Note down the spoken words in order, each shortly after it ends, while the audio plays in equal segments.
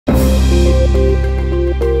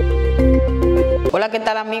Hola, ¿qué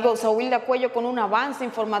tal amigos? Soy Hilda Cuello con un avance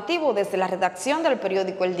informativo desde la redacción del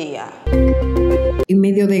periódico El Día. En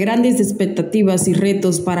medio de grandes expectativas y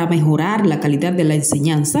retos para mejorar la calidad de la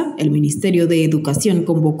enseñanza, el Ministerio de Educación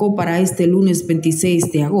convocó para este lunes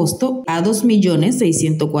 26 de agosto a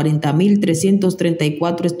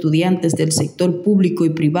 2.640.334 estudiantes del sector público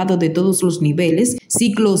y privado de todos los niveles,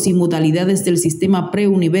 ciclos y modalidades del sistema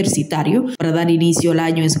preuniversitario para dar inicio al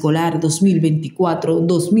año escolar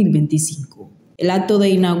 2024-2025. El acto de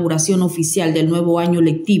inauguración oficial del nuevo año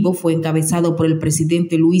lectivo fue encabezado por el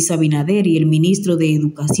presidente Luis Abinader y el ministro de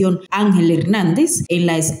Educación Ángel Hernández en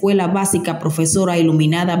la Escuela Básica Profesora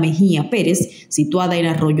Iluminada Mejía Pérez, situada en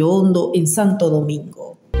Arroyo Hondo, en Santo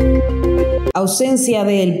Domingo. Ausencia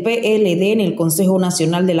del PLD en el Consejo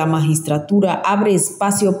Nacional de la Magistratura abre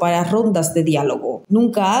espacio para rondas de diálogo.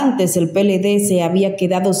 Nunca antes el PLD se había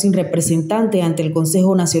quedado sin representante ante el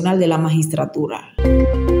Consejo Nacional de la Magistratura.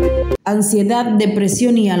 Ansiedad,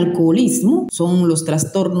 depresión y alcoholismo son los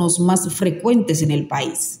trastornos más frecuentes en el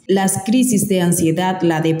país. Las crisis de ansiedad,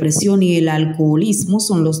 la depresión y el alcoholismo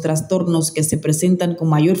son los trastornos que se presentan con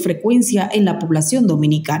mayor frecuencia en la población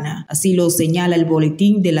dominicana. Así lo señala el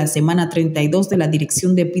boletín de la semana 32 de la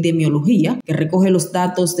Dirección de Epidemiología, que recoge los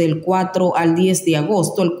datos del 4 al 10 de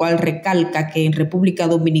agosto, el cual recalca que en República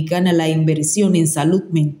Dominicana la inversión en salud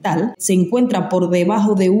mental se encuentra por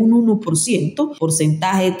debajo de un 1%,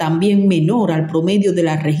 porcentaje también menor al promedio de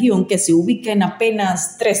la región, que se ubica en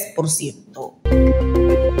apenas 3%.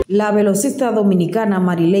 La velocista dominicana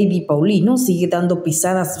Marileidy Paulino sigue dando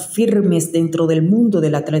pisadas firmes dentro del mundo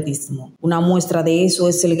del atletismo. Una muestra de eso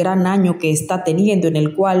es el gran año que está teniendo, en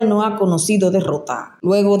el cual no ha conocido derrota.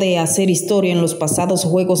 Luego de hacer historia en los pasados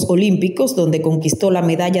Juegos Olímpicos, donde conquistó la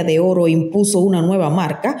medalla de oro e impuso una nueva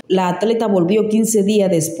marca, la atleta volvió 15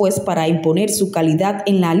 días después para imponer su calidad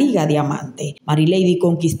en la Liga Diamante. Marileidy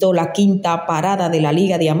conquistó la quinta parada de la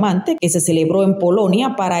Liga Diamante, que se celebró en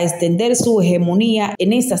Polonia, para extender su hegemonía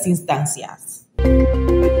en esas instancias.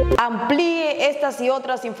 Amplíe estas y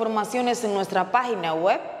otras informaciones en nuestra página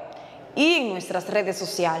web y en nuestras redes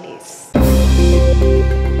sociales.